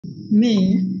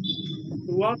Me,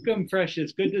 Welcome,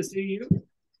 Precious. Good to see you.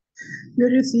 good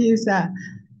to see you, sir.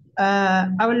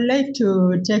 I would like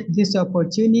to take this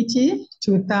opportunity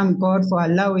to thank God for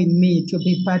allowing me to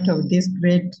be part of this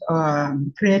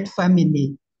great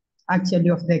family, actually,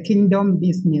 of the kingdom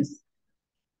business.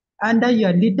 Under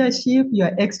your leadership,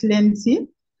 Your Excellency,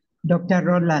 Dr.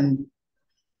 Rollan.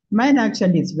 Mine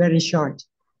actually is very short.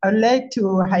 I'd like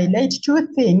to highlight two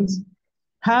things: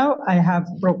 how I have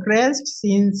progressed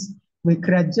since we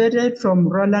graduated from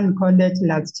Rollan College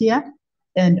last year,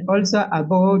 and also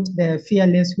about the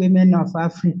Fearless Women of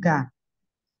Africa.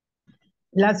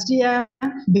 Last year,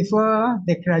 before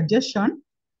the graduation,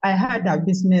 I had a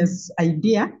business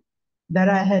idea that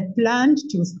I had planned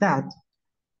to start.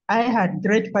 I had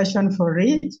great passion for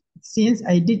it. Since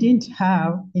I didn't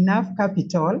have enough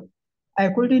capital, I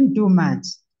couldn't do much.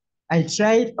 I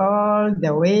tried all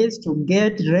the ways to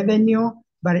get revenue,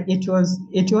 but it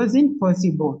wasn't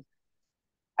possible.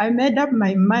 I made up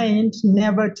my mind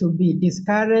never to be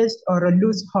discouraged or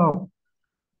lose hope.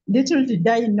 Little did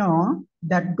I know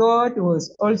that God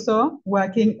was also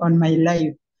working on my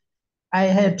life. I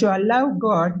had to allow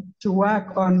God to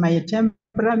work on my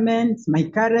temperament, my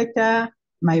character,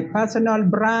 my personal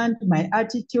brand, my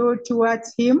attitude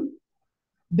towards Him,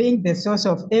 being the source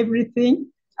of everything,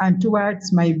 and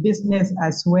towards my business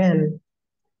as well.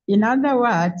 In other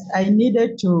words, I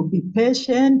needed to be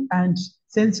patient and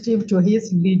sensitive to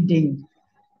His leading.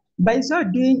 By so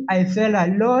doing, I felt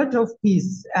a lot of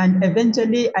peace, and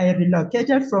eventually I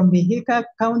relocated from Vihiga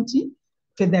County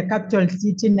to the capital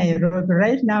city, Nairobi.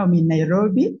 Right now I'm in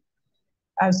Nairobi.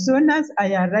 As soon as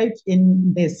I arrived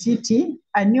in the city,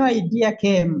 a new idea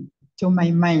came to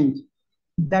my mind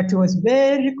that was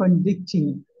very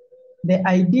convicting. The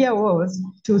idea was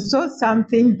to sow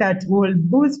something that will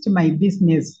boost my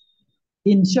business.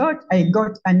 In short, I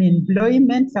got some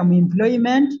employment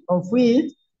of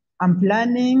which I'm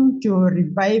planning to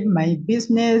revive my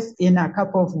business in a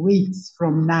couple of weeks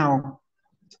from now.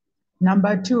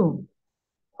 Number two,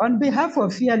 on behalf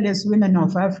of Fearless Women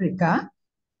of Africa, I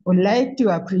would like to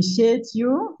appreciate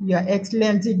you, Your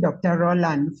Excellency Dr.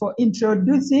 Rollan, for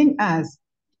introducing us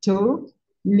to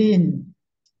Lynn.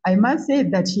 I must say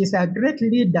that she's a great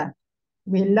leader.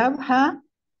 We love her,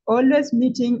 always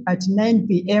meeting at 9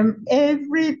 p.m.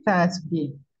 every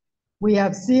Thursday. We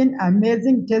have seen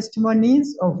amazing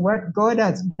testimonies of what God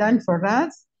has done for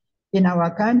us in our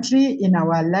country, in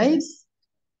our lives,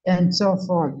 and so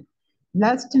forth.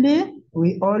 Lastly,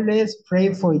 we always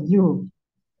pray for you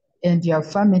and your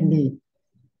family.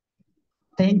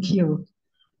 Thank you.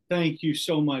 Thank you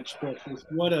so much, Precious.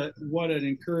 What an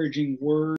encouraging word.